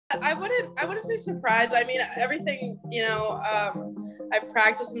I wouldn't say surprised. I mean, everything, I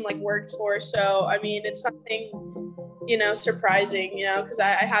practiced and like worked for. So, I mean, it's something, surprising, because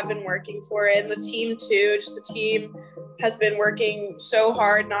I have been working for it, and the team too, just the team has been working so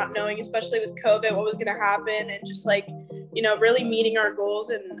hard, not knowing, especially with COVID, what was going to happen, and just like, really meeting our goals,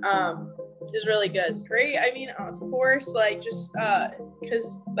 and is really good. It's great. I mean, of course, like just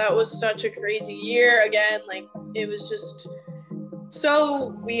because that was such a crazy year again, like it was just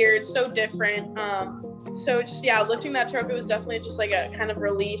so weird, so different. So just, lifting that trophy was definitely just like a kind of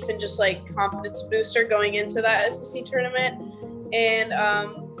relief and just like confidence booster going into that SEC tournament. And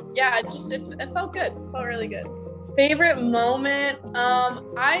it felt good. It felt really good. Favorite moment?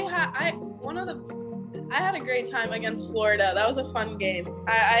 I had a great time against Florida. That was a fun game.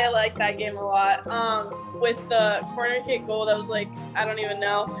 I liked that game a lot. With the corner kick goal, that was like, I don't even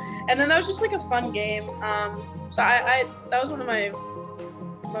know. And then that was just like a fun game. So that was one of my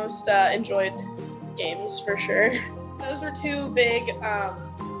most enjoyed games for sure. Those were two big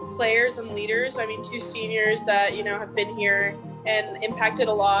players and leaders. I mean, two seniors that, have been here and impacted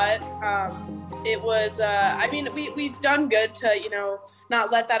a lot. It was, we've done good to,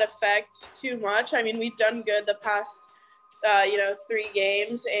 not let that affect too much. I mean, we've done good the past, 3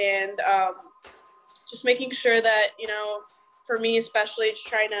 games, and just making sure that, for me especially, just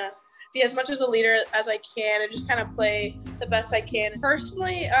trying to be as much as a leader as I can and just kind of play the best I can.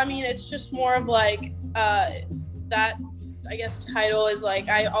 Personally, I mean, it's just more of like that, I guess, title is like,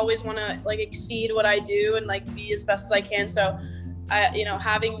 I always want to like exceed what I do and like be as best as I can. So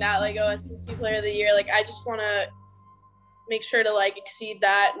having that like SEC player of the year, like I just want to make sure to like exceed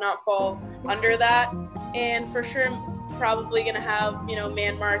that, not fall under that. And for sure, probably going to have,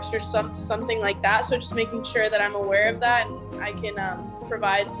 man marks or something like that. So just making sure that I'm aware of that and I can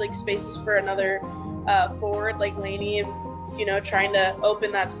provide like spaces for another forward like Lainey and, trying to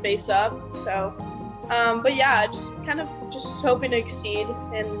open that space up. So, just kind of just hoping to exceed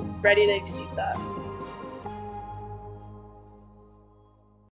and ready to exceed that.